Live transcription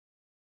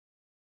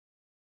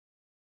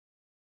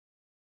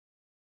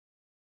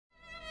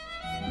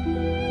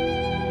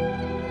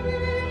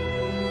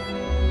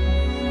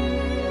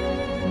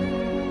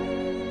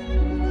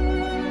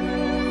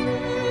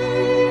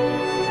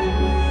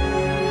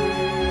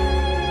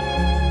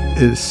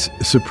is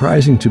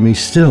surprising to me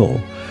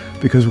still,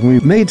 because when we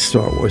made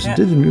Star Wars and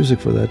did the music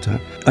for that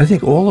time, I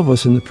think all of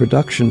us in the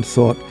production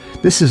thought,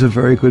 this is a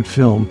very good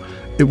film.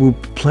 It will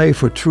play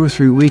for 2 or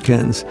 3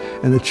 weekends,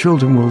 and the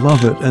children will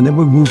love it, and then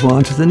we'll move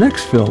on to the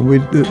next film.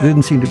 There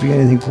didn't seem to be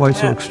anything quite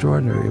so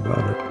extraordinary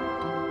about it.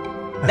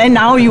 And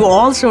now you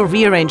also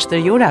rearranged the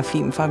Yoda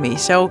theme for me.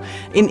 So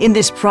in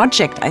this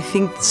project, I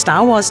think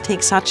Star Wars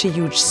takes such a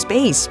huge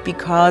space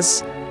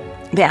because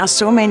there are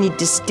so many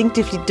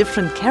distinctively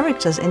different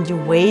characters, and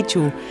your way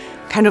to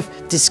kind of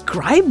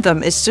describe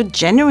them is so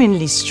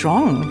genuinely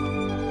strong.